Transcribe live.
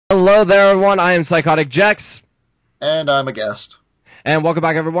Hello there, everyone. I am PsychoticGex. And I'm a guest. And welcome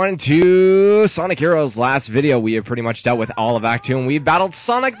back, everyone, to Sonic Heroes. Last video, we have pretty much dealt with all of Act 2, and we battled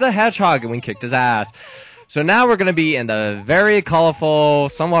Sonic the Hedgehog, and we kicked his ass. So now we're going to be in the very colorful,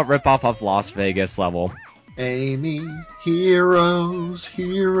 somewhat rip-off of Las Vegas level. Amy, heroes,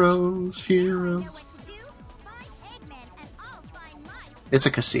 heroes, heroes. It's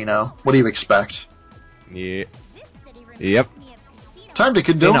a casino. What do you expect? Yeah. Yep. Time to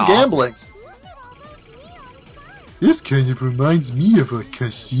condone gambling. This kind of reminds me of a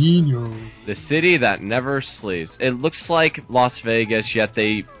casino. The city that never sleeps. It looks like Las Vegas, yet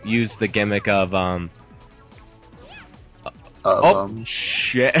they use the gimmick of,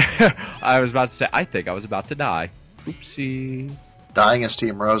 shit. I was about to say, I think I was about to die. Oopsie. Dying as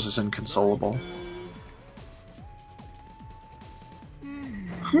Team Rose is inconsolable.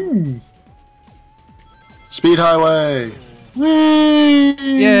 Speed Highway! Whee!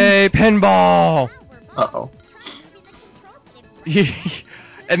 Yay, pinball! Uh-oh.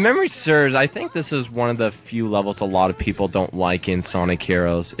 If memory serves, I think this is one of the few levels a lot of people don't like in Sonic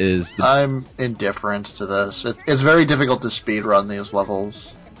Heroes. I'm indifferent to this. It's very difficult to speedrun these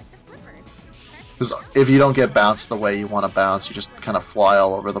levels. Because if you don't get bounced the way you want to bounce, you just kind of fly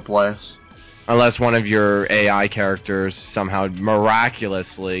all over the place. Unless one of your AI characters somehow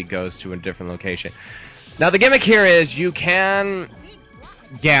miraculously goes to a different location. Now the gimmick here is you can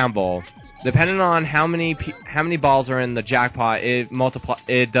gamble. Depending on how many balls are in the jackpot, it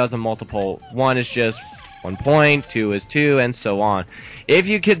does a multiple. 1 is just 1 point, 2 is 2, and so on. If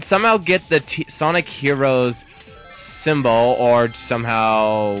you could somehow get the Sonic Heroes symbol, or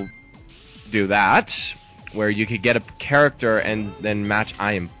somehow do that, where you could get a character and then match.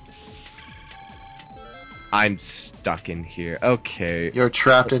 I'm stuck in here. Okay. You're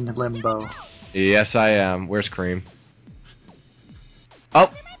trapped in limbo. Yes, I am. Where's Cream?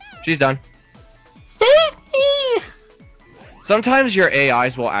 Oh, she's done. Sometimes your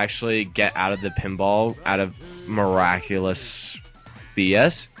AIs will actually get out of the pinball out of miraculous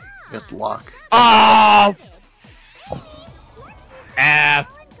BS. It's luck. Oh! F.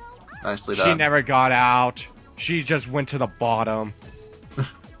 Nicely done. She never got out. She just went to the bottom.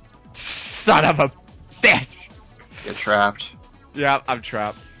 Son of a bitch! Get trapped. Yeah, I'm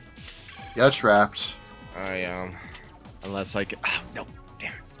trapped. You're trapped. I am. Unless I can... Oh, no.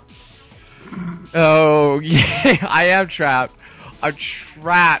 Damn it. Oh, yeah. I am trapped. I'm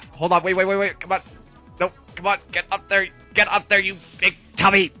trapped. Hold on. Wait. Come on. No, come on. Get up there. Get up there, you big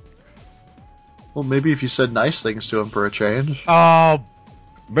tubby. Well, maybe if you said nice things to him for a change. Oh,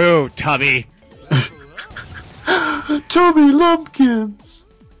 boo, tubby. Tubby Lumpkins!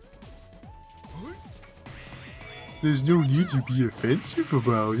 There's no need to be offensive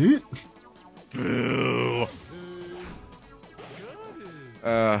about it. Boo.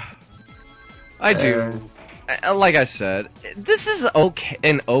 I do. Like I said, this is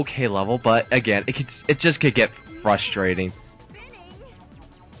an okay level, but again, it just could get frustrating.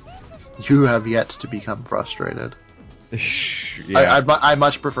 You have yet to become frustrated. Yeah. I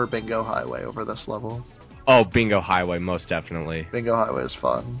much prefer Bingo Highway over this level. Oh, Bingo Highway, most definitely. Bingo Highway is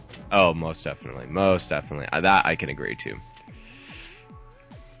fun. Oh, most definitely. Most definitely. That I can agree to.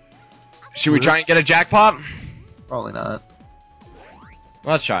 Should we try and get a jackpot? Probably not.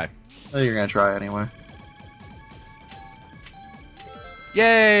 Let's try. Oh, you're gonna try anyway.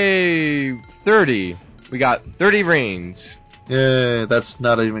 Yay! 30. We got 30 rings. Yay, that's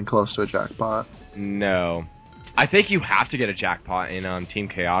not even close to a jackpot. No. I think you have to get a jackpot in Team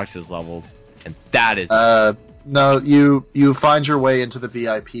Chaotix's levels. And that is... No, you find your way into the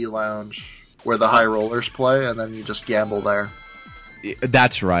VIP lounge where the high rollers play, and then you just gamble there.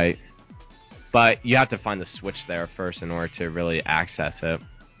 That's right. But you have to find the switch there first in order to really access it.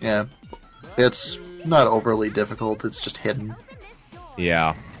 Yeah. It's not overly difficult, it's just hidden.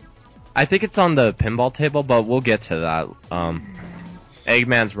 Yeah. I think it's on the pinball table, but we'll get to that.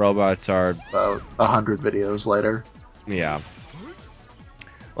 Eggman's robots are... About 100 videos later. Yeah.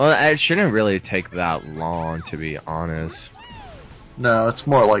 Well, it shouldn't really take that long, to be honest. No, it's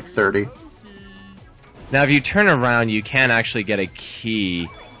more like 30. Now, if you turn around, you can actually get a key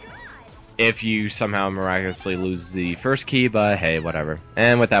if you somehow miraculously lose the first key, but hey, whatever.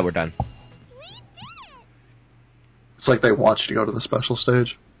 And with that, we're done. It's like they want you to go to the special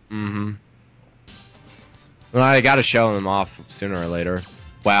stage. Mm-hmm. Well, I gotta show them off sooner or later.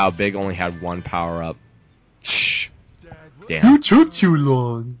 Wow, Big only had 1 power-up. Damn. You took too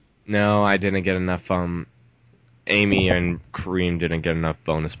long. No, I didn't get enough, Amy and Kareem didn't get enough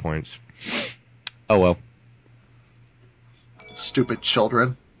bonus points. Oh well. Stupid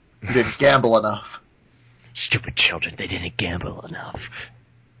children. You didn't gamble enough. Stupid children, they didn't gamble enough.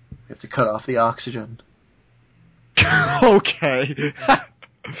 have to cut off the oxygen. Okay.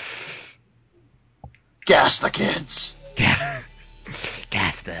 Gas the kids!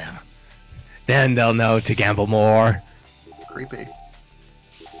 Gas them. Then they'll know to gamble more. Creepy.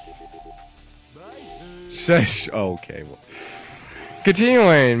 Okay. Well.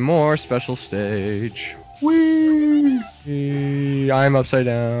 Continuing, more special stage. Whee! I'm upside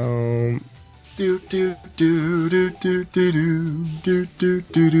down. Do do do do do do do do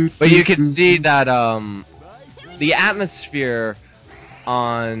do do. But you can see that the atmosphere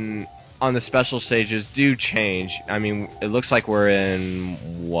on the special stages do change. I mean, it looks like we're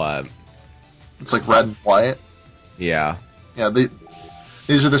in what? It's like red and white. Yeah. Yeah,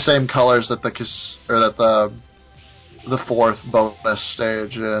 these are the same colors that the fourth bonus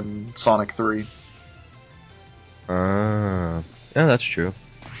stage in Sonic 3. Yeah, that's true.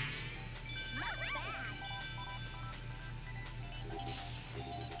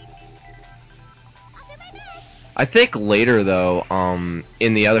 I think later, though,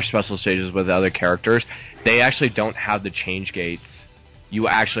 in the other special stages with other characters, they actually don't have the change gates. You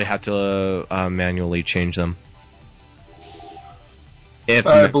actually have to manually change them.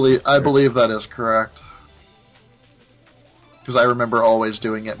 I believe that is correct. Because I remember always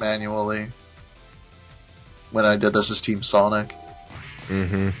doing it manually when I did this as Team Sonic.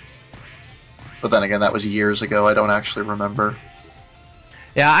 Mm-hmm. But then again, that was years ago. I don't actually remember.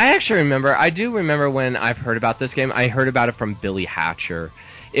 Yeah, I actually remember. I do remember when I've heard about this game. I heard about it from Billy Hatcher.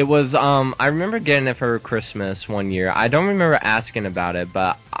 It was, I remember getting it for Christmas one year. I don't remember asking about it,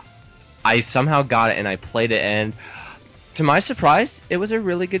 but I somehow got it and I played it, and to my surprise, it was a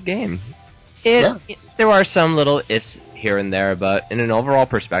really good game. There are some little ifs here and there, but in an overall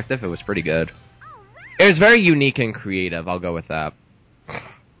perspective, it was pretty good. It was very unique and creative, I'll go with that.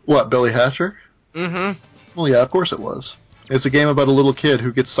 What, Billy Hatcher? Mm-hmm. Well, yeah, of course it was. It's a game about a little kid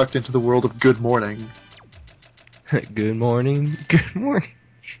who gets sucked into the world of Good Morning. Good morning. Good morning.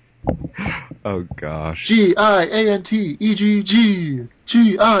 Oh, gosh. G-I-A-N-T-E-G-G.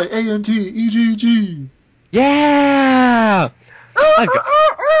 G-I-A-N-T-E-G-G. Yeah!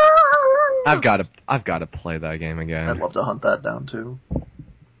 I've got to play that game again. I'd love to hunt that down, too.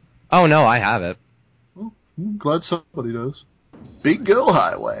 Oh, no, I have it. Well, I'm glad somebody does. Bingo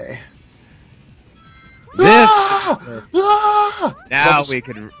Highway.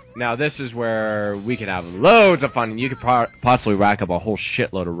 Now this is where we could have loads of fun, and you could possibly rack up a whole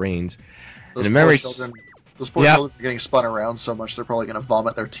shitload of reigns. Those poor children are getting spun around so much they're probably going to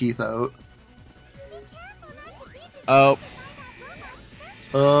vomit their teeth out. Oh.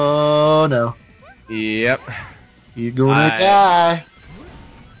 Oh no. Yep. He's gonna die.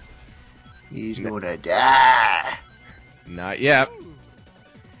 He's gonna die. Not yet.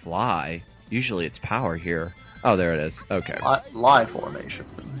 Fly. Usually it's power here. Oh, there it is. Okay. Lie formation.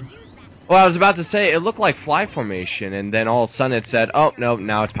 Well, I was about to say, it looked like fly formation, and then all of a sudden it said, oh, no,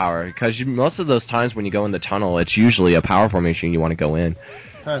 now it's power. Because most of those times when you go in the tunnel, it's usually a power formation you want to go in.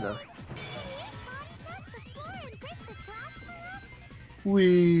 Kinda.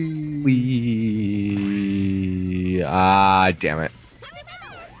 Wee. Ah, damn it.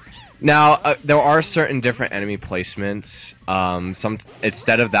 Now, there are certain different enemy placements.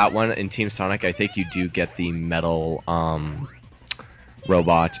 Instead of that one in Team Sonic, I think you do get the metal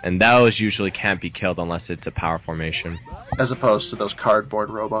robot, and those usually can't be killed unless it's a power formation. As opposed to those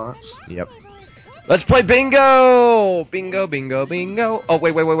cardboard robots. Yep. Let's play bingo! Bingo, bingo, bingo. Oh,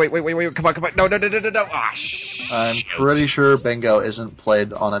 wait. Come on. No. Ah, I'm pretty sure bingo isn't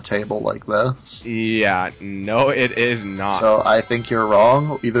played on a table like this. Yeah, no, it is not. So I think you're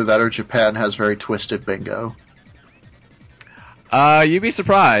wrong. Either that or Japan has very twisted bingo. You'd be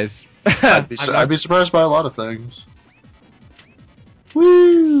surprised. I'd be surprised by a lot of things.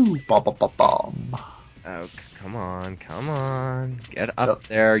 Woo! Bom. Oh, come on. Get up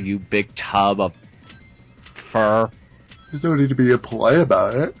there, you big tub of fur. There's no need to be polite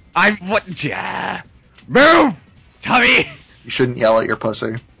about it. Yeah. Move! Tubby! You shouldn't yell at your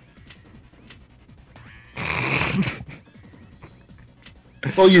pussy.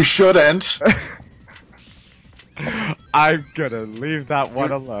 Well, you shouldn't. I'm gonna leave that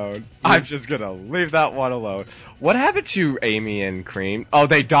one alone. I'm just gonna leave that one alone. What happened to Amy and Cream? Oh,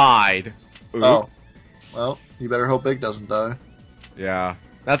 they died. Ooh. Oh. Well, you better hope Big doesn't die. Yeah.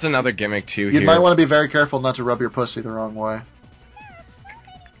 That's another gimmick, too, You might want to be very careful not to rub your pussy the wrong way.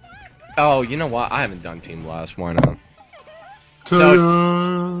 Oh, you know what? I haven't done Team Blast. Why not?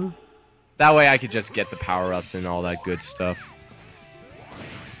 So, that way I could just get the power-ups and all that good stuff.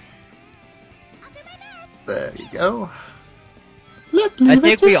 There you go. I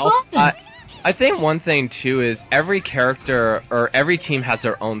think we all... I think one thing too is every character or every team has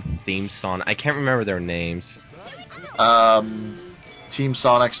their own theme song. I can't remember their names. Team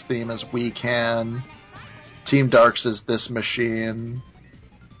Sonic's theme is We Can. Team Dark's is This Machine.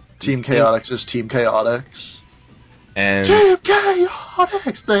 Team Chaotix is Team Chaotix. And Team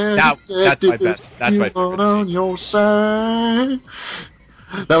Chaotix, that's my best. That's my favorite. On your side.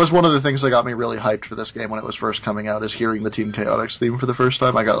 That was one of the things that got me really hyped for this game when it was first coming out, is hearing the Team Chaotix theme for the first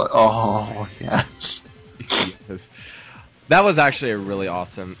time. I got like, oh, yes. Yes. That was actually a really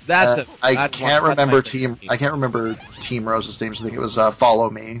awesome. I can't remember Team Rose's names. I think it was Follow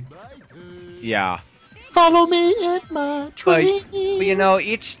Me. Yeah. Follow me in my tree. But you know,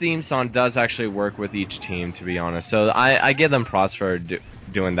 each theme song does actually work with each team, to be honest. So I give them props for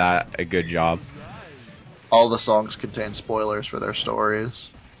doing that a good job. All the songs contain spoilers for their stories.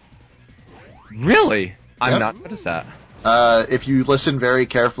 Really? I'm Yep. not noticed that. If you listen very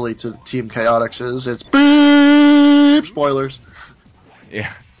carefully to Team Chaotix's, it's beep spoilers.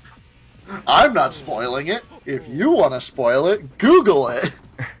 Yeah. I'm not spoiling it. If you want to spoil it, Google it.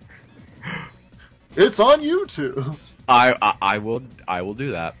 It's on YouTube. I will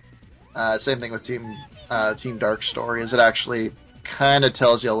do that. Same thing with Team Dark's story, is it actually kind of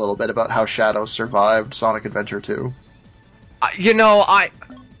tells you a little bit about how Shadow survived Sonic Adventure 2.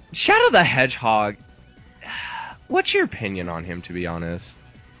 Shadow the Hedgehog. What's your opinion on him, to be honest?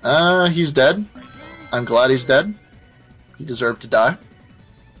 He's dead. I'm glad he's dead. He deserved to die.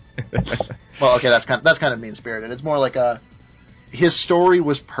 Well, okay, that's kind of mean-spirited. It's more like his story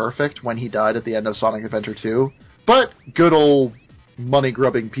was perfect when he died at the end of Sonic Adventure 2, but good old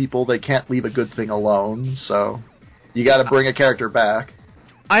money-grubbing people, they can't leave a good thing alone, so you gotta bring a character back.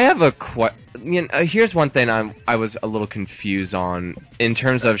 I have a here's one thing I was a little confused on in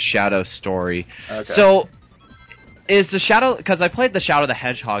terms of Shadow's story. Okay. So, is the Shadow... Because I played the Shadow the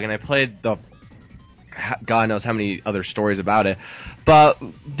Hedgehog, and I played the... God knows how many other stories about it. But,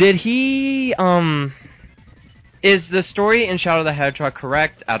 did he... Is the story in Shadow the Hedgehog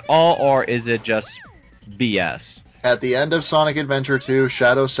correct at all, or is it just BS? At the end of Sonic Adventure 2,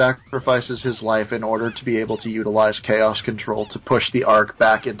 Shadow sacrifices his life in order to be able to utilize Chaos Control to push the Ark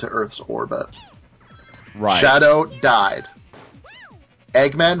back into Earth's orbit. Right. Shadow died.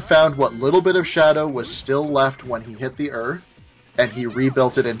 Eggman found what little bit of Shadow was still left when he hit the Earth, and he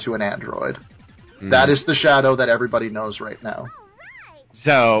rebuilt it into an android. That is the Shadow that everybody knows right now.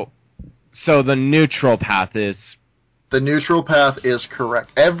 So the neutral path is... The neutral path is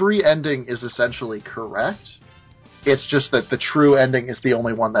correct. Every ending is essentially correct. It's just that the true ending is the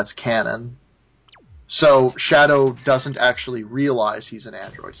only one that's canon. So Shadow doesn't actually realize he's an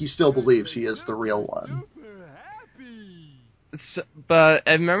android. He still believes he is the real one. But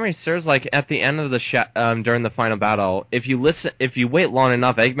if memory serves, like at the end of the during the final battle, if you wait long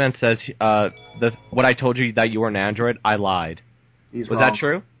enough, Eggman says, "What I told you that you were an android, I lied." Was that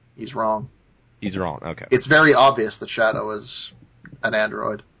true? He's wrong. He's wrong. Okay. It's very obvious that Shadow is an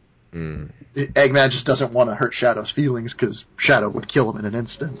android. Eggman just doesn't want to hurt Shadow's feelings because Shadow would kill him in an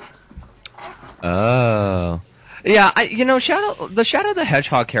instant. Oh. Yeah, Shadow the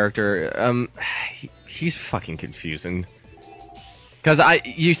Hedgehog character, he's fucking confusing. Because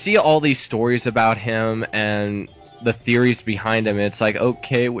you see all these stories about him and the theories behind him, it's like,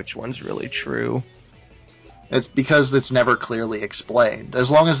 okay, which one's really true? It's because it's never clearly explained. As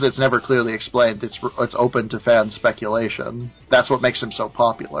long as it's never clearly explained, it's open to fan speculation. That's what makes him so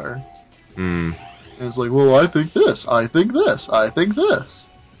popular. And it's like, well, I think this, I think this, I think this.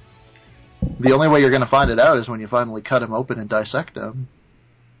 The only way you're going to find it out is when you finally cut him open and dissect him.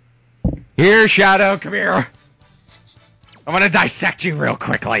 Here, Shadow, come here. I want to dissect you real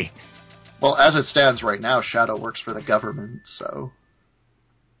quickly. Well, as it stands right now, Shadow works for the government, so...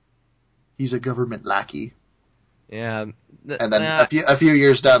 He's a government lackey. Yeah. And then a few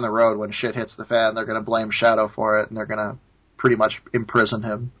years down the road, when shit hits the fan, they're going to blame Shadow for it, and they're going to pretty much imprison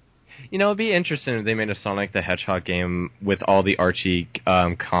him. You know, it'd be interesting if they made a Sonic the Hedgehog game with all the Archie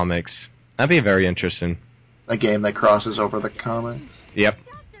comics. That'd be very interesting. A game that crosses over the comics? Yep.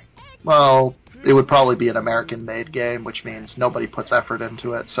 Well, it would probably be an American-made game, which means nobody puts effort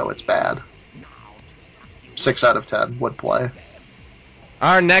into it, so it's bad. 6 out of 10 would play.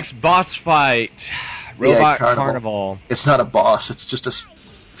 Our next boss fight, Robot Carnival. It's not a boss. It's just a.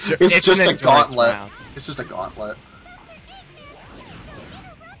 It's just a gauntlet. Round. It's just a gauntlet.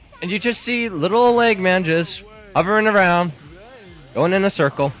 And you just see little Eggman just hovering around, going in a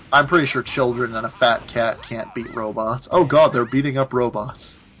circle. I'm pretty sure children and a fat cat can't beat robots. Oh god, they're beating up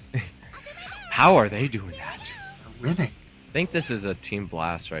robots. How are they doing that? They're winning. I think this is a Team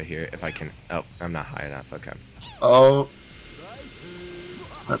Blast right here. If I can... Oh, I'm not high enough. Okay. Oh.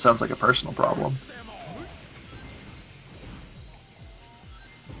 That sounds like a personal problem.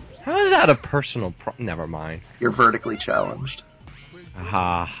 How is that a personal Never mind. You're vertically challenged.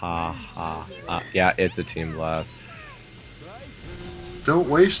 Ha ha ha. Yeah, it's a team blast. Don't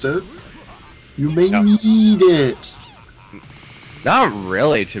waste it. You may No. need it. Not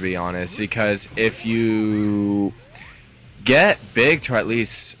really, to be honest, because if you get big to at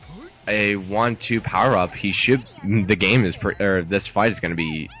least a 1-2 power up, the game is this fight is going to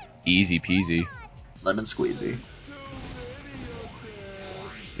be easy peasy. Lemon squeezy.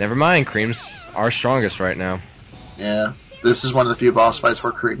 Never mind, Cream's our strongest right now. Yeah. This is one of the few boss fights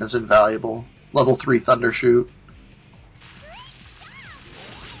where Cream is invaluable. Level 3 Thunder Shoot.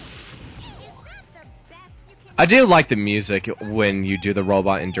 I do like the music when you do the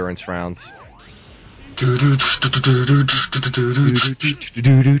robot endurance rounds.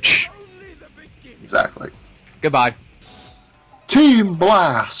 Exactly. Goodbye. Team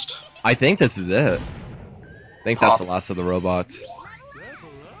Blast! I think this is it. I think that's the last of the robots.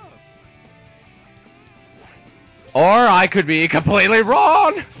 Or I could be completely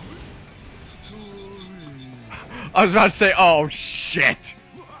wrong! I was about to say, oh shit!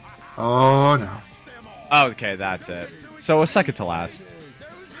 Oh no. Okay, that's it. So a second to last.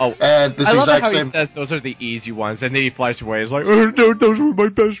 Oh, And this I love exact how same. he says those are the easy ones, and then he flies away. He's like, oh, no, those were my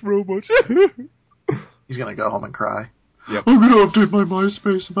best robots. He's gonna go home and cry. Yep. I'm gonna update my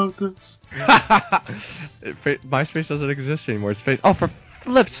MySpace about this. MySpace doesn't exist anymore. It's face. Oh, for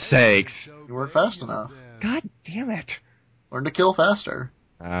flip's sakes! You weren't fast enough. God damn it! Learn to kill faster.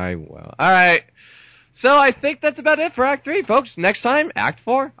 I will. All right. So I think that's about it for Act 3, folks. Next time, Act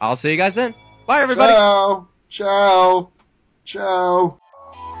 4. I'll see you guys then. Bye, everybody. Ciao. Ciao. Ciao.